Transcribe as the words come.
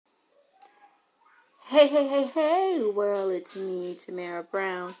Hey, world, it's me, Tamara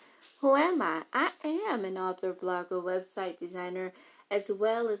Brown. Who am I? I am an author, blogger, website designer, as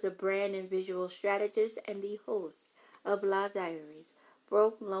well as a brand and visual strategist and the host of La Diaries.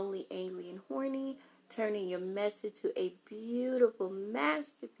 Broke, lonely, angry, and horny, turning your mess into a beautiful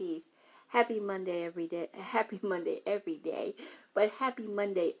masterpiece. Happy Monday every day. Happy Monday every day. But happy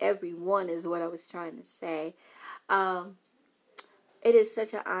Monday everyone is what I was trying to say. It is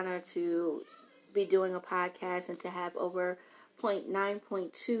such an honor to be doing a podcast and to have over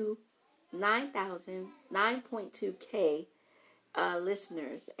 9.2K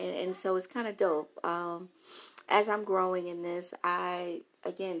listeners. And so it's kind of dope. As I'm growing in this, I,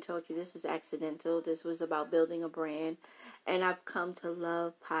 again, told you this was accidental. This was about building a brand. And I've come to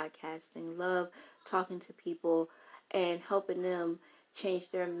love podcasting, love talking to people and helping them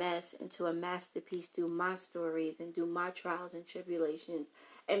change their mess into a masterpiece through my stories and through my trials and tribulations,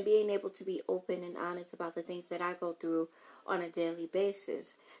 and being able to be open and honest about the things that I go through on a daily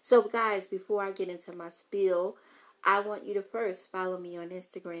basis. So guys, before I get into my spiel, I want you to first follow me on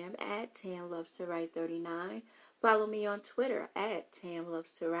Instagram at TamLovesToWrite39. Follow me on Twitter at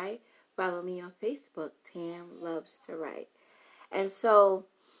TamLovesToWrite. Follow me on Facebook, TamLovesToWrite. And so,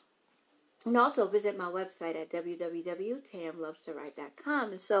 and also visit my website at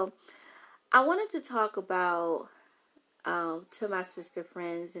www.tamlovestowrite.com. And so I wanted to talk about to my sister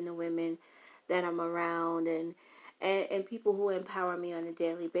friends and the women that I'm around and people who empower me on a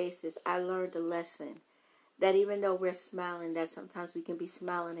daily basis. I learned a lesson that even though we're smiling, that sometimes we can be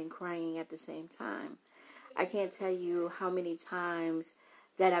smiling and crying at the same time. I can't tell you how many times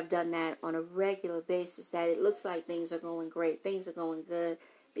that I've done that on a regular basis, that it looks like things are going great, things are going good,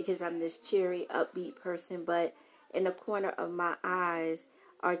 because I'm this cheery, upbeat person, but in the corner of my eyes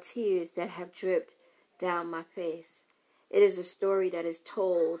are tears that have dripped down my face. It is a story that is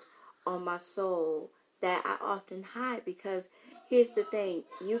told on my soul that I often hide, because here's the thing,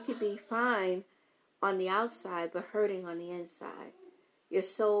 you could be fine on the outside but hurting on the inside. Your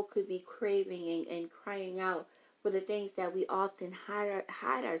soul could be craving and crying out for the things that we often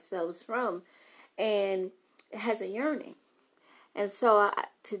hide ourselves from, and it has a yearning. And so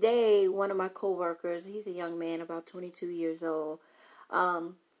today, one of my coworkers, he's a young man, about 22 years old.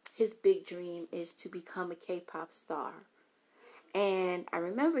 His big dream is to become a K-pop star. And I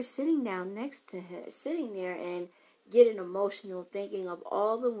remember sitting down next to him, sitting there and getting emotional, thinking of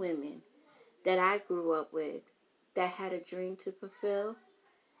all the women that I grew up with that had a dream to fulfill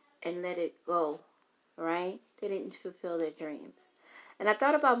and let it go, right? They didn't fulfill their dreams. And I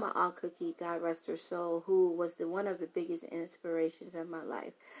thought about my Aunt Cookie, God rest her soul, who was one of the biggest inspirations in my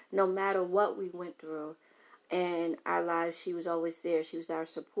life. No matter what we went through in our lives, she was always there. She was our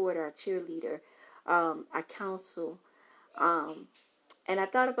supporter, our cheerleader, our counsel. And I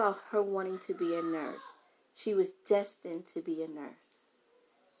thought about her wanting to be a nurse. She was destined to be a nurse.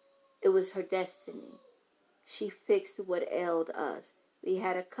 It was her destiny. She fixed what ailed us. We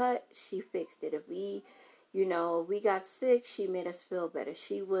had a cut, she fixed it. If we got sick, she made us feel better.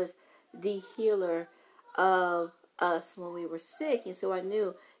 She was the healer of us when we were sick. And so I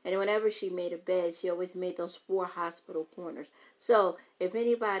knew, and whenever she made a bed, she always made those 4 hospital corners. So if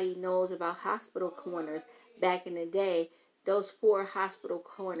anybody knows about hospital corners back in the day, those 4 hospital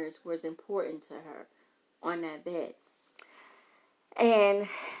corners was important to her on that bed. And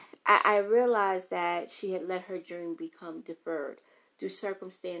I realized that she had let her dream become deferred through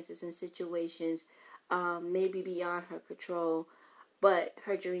circumstances and situations maybe beyond her control. But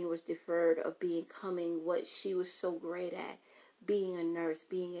her dream was deferred of becoming what she was so great at, being a nurse,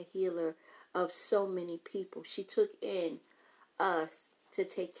 being a healer of so many people. She took in us to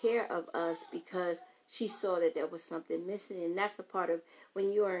take care of us because she saw that there was something missing. And that's a part of, when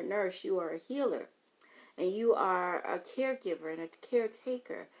you are a nurse, you are a healer. And you are a caregiver and a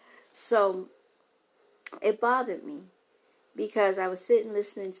caretaker. So it bothered me because I was sitting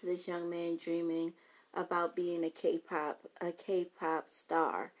listening to this young man dreaming about being a K-pop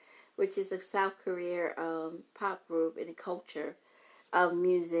star, which is a South Korea pop group and a culture of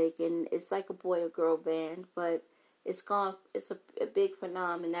music, and it's like a boy or girl band, but it's a big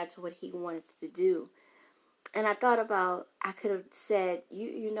phenomenon, and that's what he wanted to do. And I thought about, I could have said,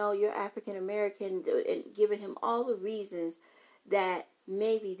 you're African American, and given him all the reasons that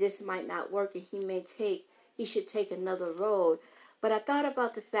maybe this might not work and he should take another road. But I thought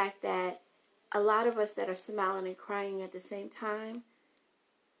about the fact that a lot of us that are smiling and crying at the same time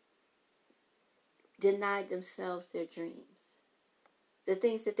denied themselves their dreams. The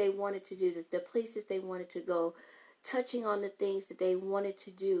things that they wanted to do, the places they wanted to go, touching on the things that they wanted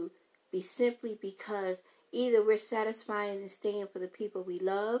to do, simply because either we're satisfying and staying for the people we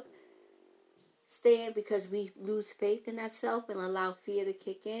love, stand because we lose faith in ourselves and allow fear to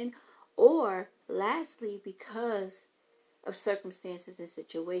kick in, or lastly, because of circumstances and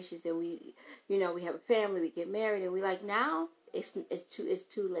situations, and we have a family, we get married, and we like, now it's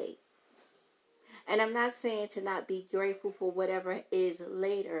too late. And I'm not saying to not be grateful for whatever is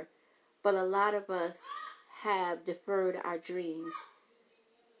later, but a lot of us have deferred our dreams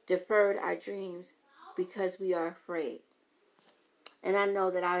because we are afraid. And I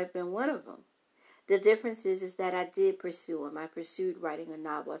know that I've been one of them. The difference is that I did pursue them. I pursued writing a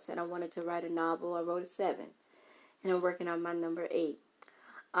novel. I said I wanted to write a novel. I wrote 7. And I'm working on my number 8.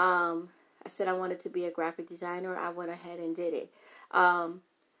 I said I wanted to be a graphic designer. I went ahead and did it.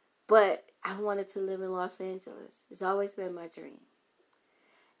 But I wanted to live in Los Angeles. It's always been my dream.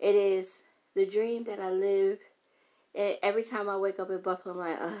 It is the dream that I live. And every time I wake up in Buffalo, I'm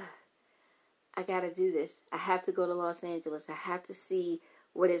like, I got to do this. I have to go to Los Angeles. I have to see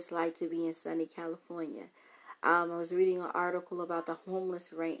what it's like to be in sunny California. I was reading an article about the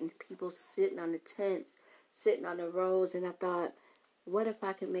homeless rate and people sitting on the tents, sitting on the roads, and I thought, what if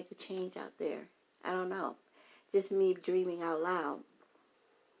I could make a change out there? I don't know. Just me dreaming out loud.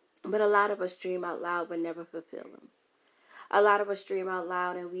 But a lot of us dream out loud but never fulfill them. A lot of us dream out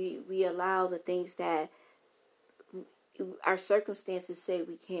loud and we allow the things that our circumstances say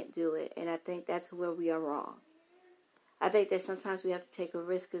we can't do it. And I think that's where we are wrong. I think that sometimes we have to take a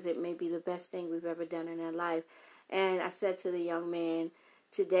risk because it may be the best thing we've ever done in our life. And I said to the young man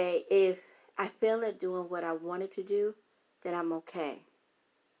today, if I fail at doing what I wanted to do, then I'm okay.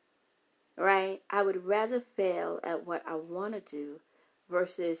 Right? I would rather fail at what I want to do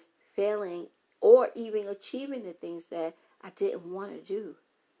versus failing or even achieving the things that I didn't want to do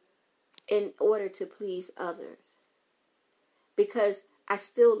in order to please others. Because I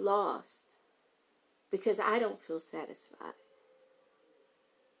still lost. Because I don't feel satisfied.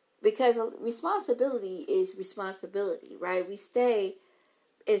 Because responsibility is responsibility, right? We stay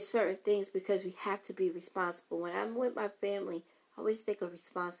in certain things because we have to be responsible. When I'm with my family, I always think of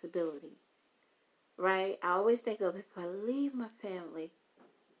responsibility, right? I always think of if I leave my family,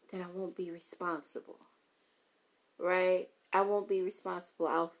 then I won't be responsible, right? I won't be responsible.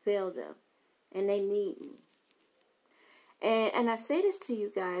 I'll fail them, and they need me. And I say this to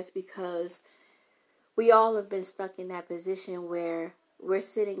you guys because we all have been stuck in that position where we're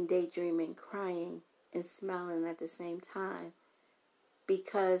sitting daydreaming, crying, and smiling at the same time.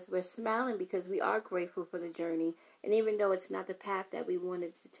 Because we're smiling because we are grateful for the journey. And even though it's not the path that we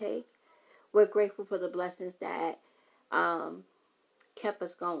wanted to take, we're grateful for the blessings that kept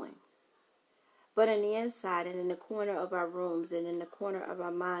us going. But in the inside and in the corner of our rooms and in the corner of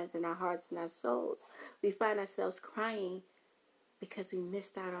our minds and our hearts and our souls, we find ourselves crying because we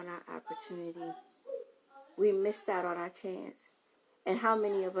missed out on our opportunity. We missed out on our chance. And how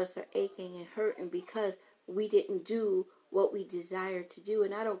many of us are aching and hurting because we didn't do what we desired to do?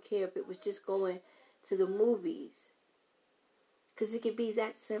 And I don't care if it was just going to the movies. Because it could be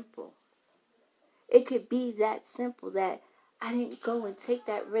that simple. It could be that simple that I didn't go and take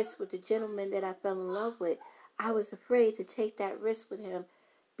that risk with the gentleman that I fell in love with. I was afraid to take that risk with him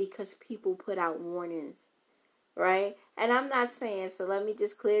because people put out warnings. Right? And I'm not saying, so let me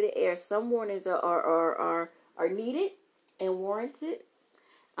just clear the air. Some warnings are needed and warranted.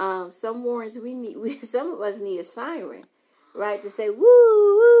 Some warnings some of us need a siren, right? To say woo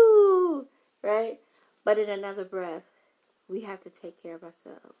woo, right? But in another breath, we have to take care of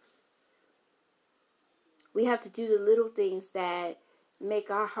ourselves. We have to do the little things that make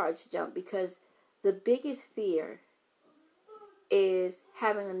our hearts jump, because the biggest fear is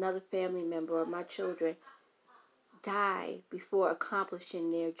having another family member or my children die before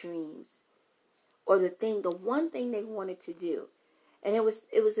accomplishing their dreams or the one thing they wanted to do. And it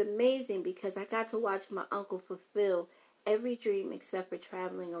was amazing because I got to watch my uncle fulfill every dream except for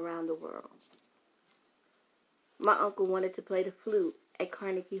traveling around the world. My uncle wanted to play the flute at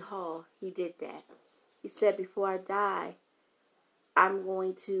Carnegie Hall. He did that. He said, before I die, I'm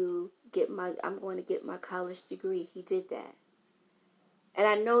going to get my college degree. He did that. And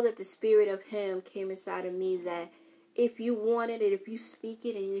I know that the spirit of him came inside of me that if you want it, and if you speak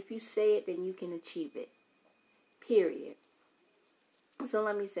it, and if you say it, then you can achieve it. Period. So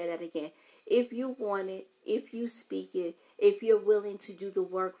let me say that again. If you want it, if you speak it, if you're willing to do the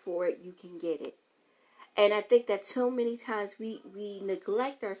work for it, you can get it. And I think that so many times we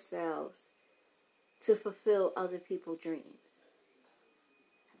neglect ourselves to fulfill other people's dreams.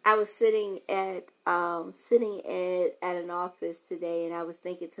 I was sitting at an office today, and I was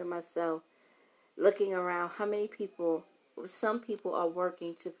thinking to myself, looking around, some people are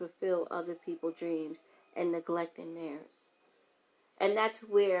working to fulfill other people's dreams and neglecting theirs. And that's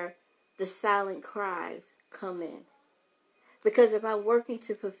where the silent cries come in. Because if I'm working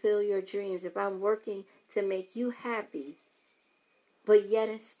to fulfill your dreams, if I'm working to make you happy, but yet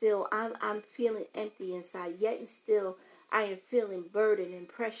and still I'm feeling empty inside, yet and still I am feeling burden and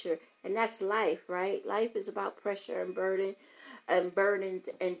pressure. And that's life, right? Life is about pressure and burden and burdens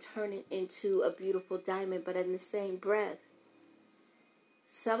and turning into a beautiful diamond. But in the same breath,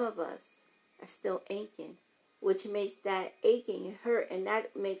 some of us are still aching, which makes that aching hurt, and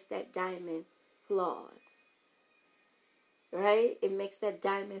that makes that diamond flawed. Right? It makes that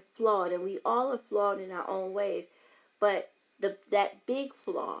diamond flawed, and we all are flawed in our own ways. But that big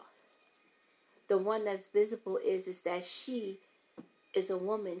flaw, the one that's visible, is that she is a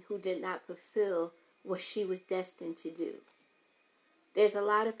woman who did not fulfill what she was destined to do. There's a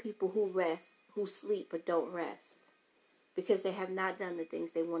lot of people who sleep but don't rest, because they have not done the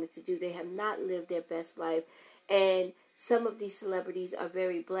things they wanted to do. They have not lived their best life. And some of these celebrities are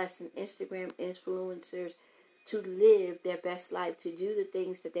very blessed, and Instagram influencers, to live their best life, to do the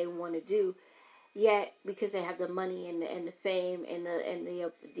things that they want to do. Yet, because they have the money and the fame and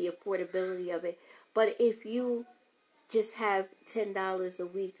the affordability of it. But if you just have $10 a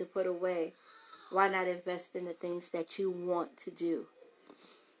week to put away, why not invest in the things that you want to do?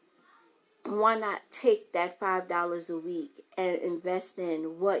 Why not take that $5 a week and invest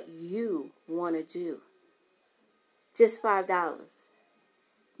in what you want to do? Just $5.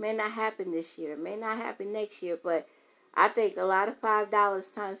 May not happen this year, may not happen next year, but I think a lot of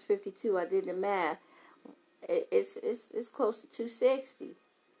 $5 times 52, I did the math, it's close to $260,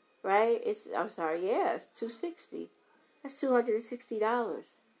 right? It's $260. That's $260.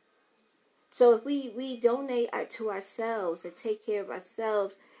 So if we donate to ourselves and take care of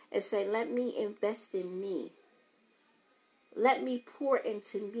ourselves and say, let me invest in me. Let me pour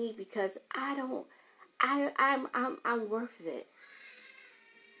into me, because I'm worth it.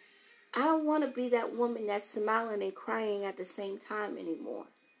 I don't want to be that woman that's smiling and crying at the same time anymore.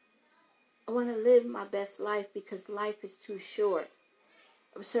 I want to live my best life, because life is too short.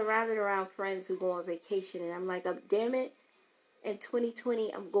 I'm surrounded around friends who go on vacation, and I'm like, oh, damn it, in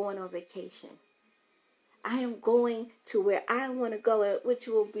 2020, I'm going on vacation. I am going to where I want to go, which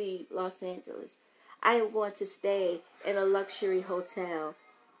will be Los Angeles. I am going to stay in a luxury hotel,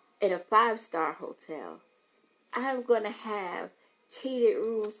 in a 5-star hotel. I am going to have catered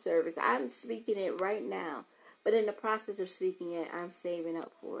room service. I'm speaking it right now. But in the process of speaking it, I'm saving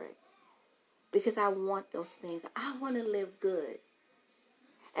up for it. Because I want those things. I want to live good.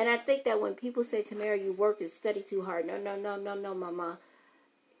 And I think that when people say, Tamara, you work and study too hard. No, mama.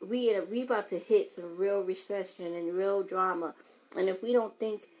 We about to hit some real recession and real drama. And if we don't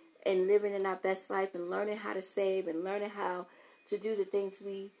think in living in our best life and learning how to save and learning how to do the things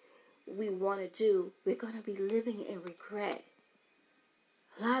we want to do, we're going to be living in regret.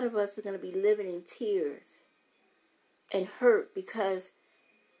 A lot of us are going to be living in tears and hurt, because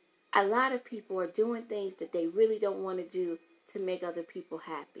a lot of people are doing things that they really don't want to do to make other people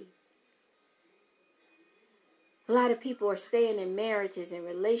happy. A lot of people are staying in marriages and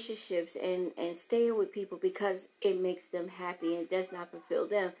relationships and staying with people because it makes them happy and does not fulfill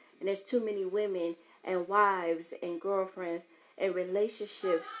them. And there's too many women and wives and girlfriends and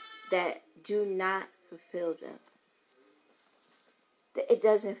relationships that do not fulfill them. It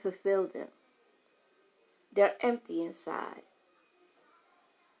doesn't fulfill them. They're empty inside.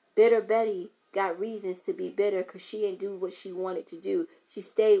 Bitter Betty got reasons to be bitter because she didn't do what she wanted to do. She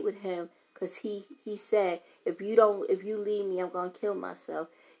stayed with him because he said, if you leave me, I'm going to kill myself.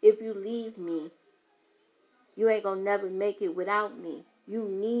 If you leave me, you ain't going to never make it without me. You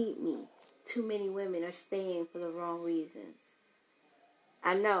need me. Too many women are staying for the wrong reasons.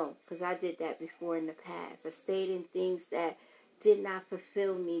 I know, because I did that before in the past. I stayed in things that did not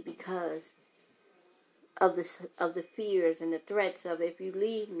fulfill me because of the fears and the threats of, if you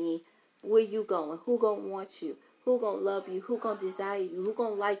leave me, where you going? Who gonna want you? Who gonna love you? Who gonna desire you? Who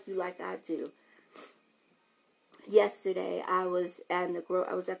gonna like you like I do? Yesterday, I was at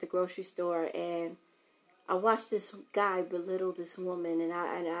the grocery store, and I watched this guy belittle this woman, and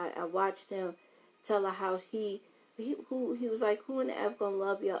I watched him tell her how he was like, who in the F gonna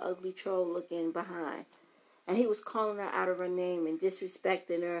love your ugly troll looking behind? And he was calling her out of her name and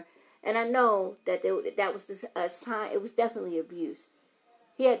disrespecting her. And I know that that was a sign. It was definitely abuse.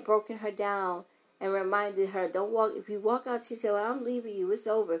 He had broken her down and reminded her, don't walk. If you walk out, she said, well, I'm leaving you. It's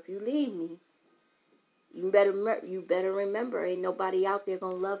over. If you leave me, you better remember, ain't nobody out there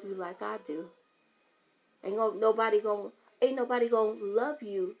gonna love you like I do. Ain't nobody gonna love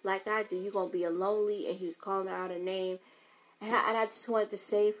you like I do. You're gonna be lonely. And he was calling her out a name. And I just wanted to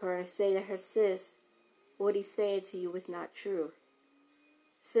save her and say to her, sis, what he's saying to you is not true.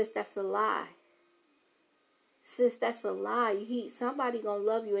 Sis, that's a lie. Sis, that's a lie. Somebody gonna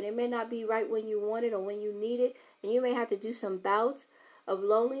love you, and it may not be right when you want it or when you need it, and you may have to do some bouts of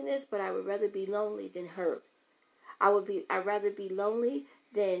loneliness, but I would rather be lonely than hurt. I'd rather be lonely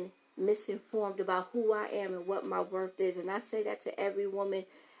than misinformed about who I am and what my worth is. And I say that to every woman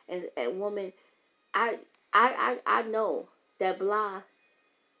and woman. I know that blah,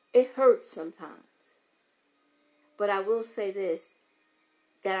 it hurts sometimes. But I will say this,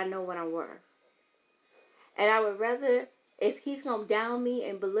 that I know what I'm worth. And I would rather, if he's going to down me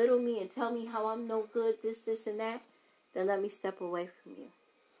and belittle me and tell me how I'm no good, this, and that, then let me step away from you.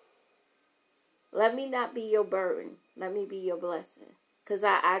 Let me not be your burden. Let me be your blessing. Because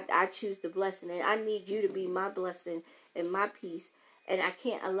I choose the blessing. And I need you to be my blessing and my peace. And I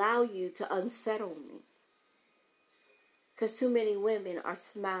can't allow you to unsettle me. Because too many women are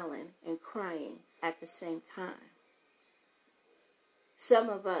smiling and crying at the same time. Some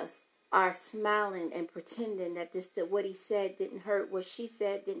of us are smiling and pretending that what he said didn't hurt, what she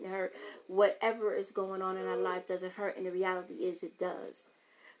said didn't hurt, whatever is going on in our life doesn't hurt, and the reality is it does.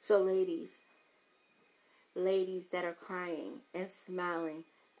 So ladies that are crying and smiling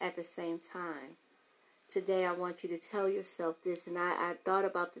at the same time, today I want you to tell yourself this, and I thought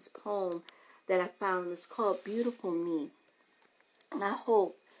about this poem that I found. It's called Beautiful Me, and I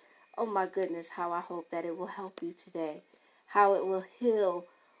hope, oh my goodness, how I hope that it will help you today, how it will heal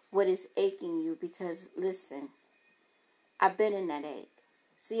what is aching you, because listen, I've been in that ache.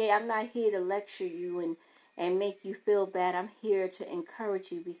 See, I'm not here to lecture you and make you feel bad. I'm here to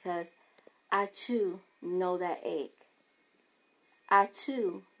encourage you, because I too know that ache. I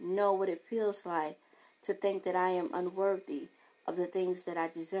too know what it feels like to think that I am unworthy of the things that I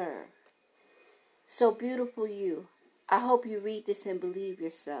deserve. So beautiful you, I hope you read this and believe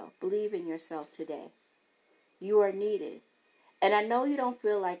in yourself today. You are needed. And I know you don't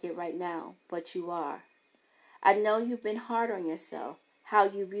feel like it right now, but you are. I know you've been hard on yourself. How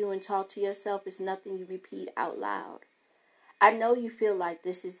you view and talk to yourself is nothing you repeat out loud. I know you feel like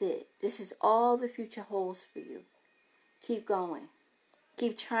this is it. This is all the future holds for you. Keep going.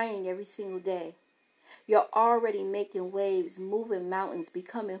 Keep trying every single day. You're already making waves, moving mountains,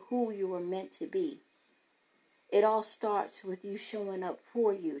 becoming who you were meant to be. It all starts with you showing up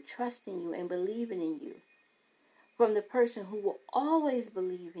for you, trusting you, and believing in you. From the person who will always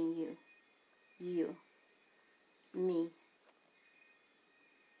believe in you, me.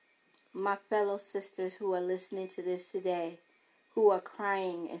 My fellow sisters who are listening to this today, who are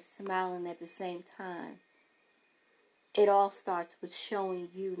crying and smiling at the same time, it all starts with showing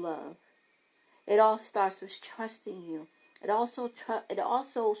you love. It all starts with trusting you. It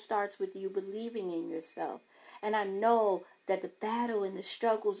also starts with you believing in yourself. And I know that the battle and the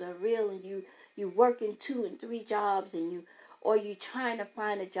struggles are real, and you working 2 and 3 jobs, and you trying to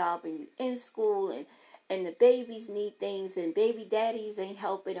find a job, and you in school, and the babies need things, and baby daddies ain't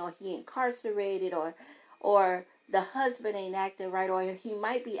helping, or he incarcerated, or the husband ain't acting right, or he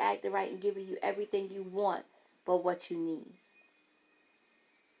might be acting right and giving you everything you want but what you need.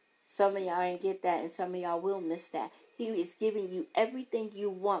 Some of y'all ain't get that, and some of y'all will miss that. He is giving you everything you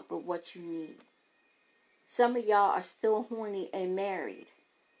want but what you need. Some of y'all are still horny and married.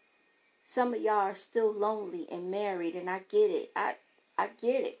 Some of y'all are still lonely and married, and I get it. I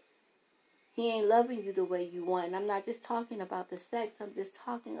get it. He ain't loving you the way you want. And I'm not just talking about the sex. I'm just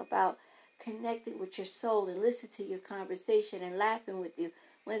talking about connecting with your soul and listening to your conversation and laughing with you.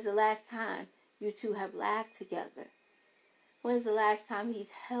 When's the last time you two have laughed together? When's the last time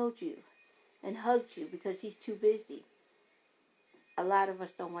he's held you and hugged you because he's too busy? A lot of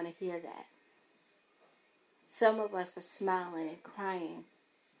us don't want to hear that. Some of us are smiling and crying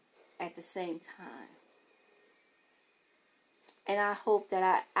at the same time. And I hope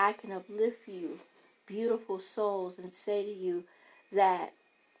that I can uplift you, beautiful souls, and say to you that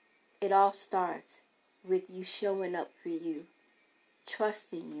it all starts with you showing up for you,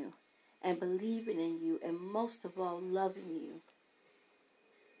 trusting you, and believing in you, and most of all, loving you.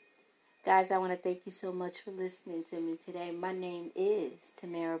 Guys, I want to thank you so much for listening to me today. My name is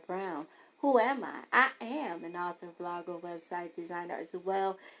Tamara Brown. Who am I? I am an author, blogger, website designer, as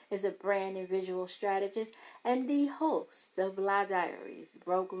well as a brand and visual strategist, and the host of Blah Diaries,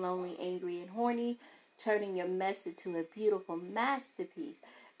 broke, lonely, angry, and horny, turning your mess into a beautiful masterpiece.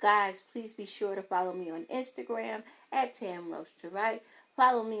 Guys, please be sure to follow me on Instagram at Tam Loves to Write.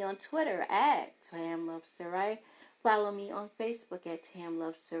 Follow me on Twitter at Tam Loves to Write. Follow me on Facebook at Tam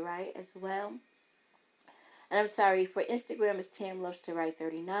Loves to Write as well. And I'm sorry, for Instagram, it's Tam Loves to Write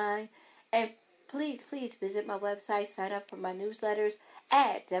 39. And please visit my website, sign up for my newsletters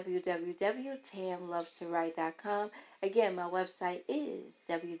at www.tamlovestowrite.com. Again, my website is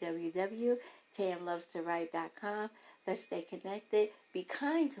www.tamlovestowrite.com. Let's stay connected. Be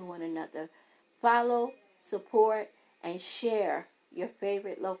kind to one another. Follow, support, and share your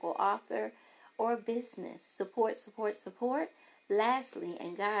favorite local author or business. Support, support, support. Lastly,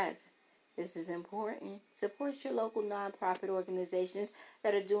 and guys, this is important, support your local nonprofit organizations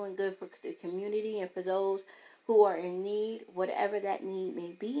that are doing good for the community and for those who are in need, whatever that need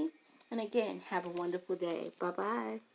may be. And again, have a wonderful day. Bye-bye.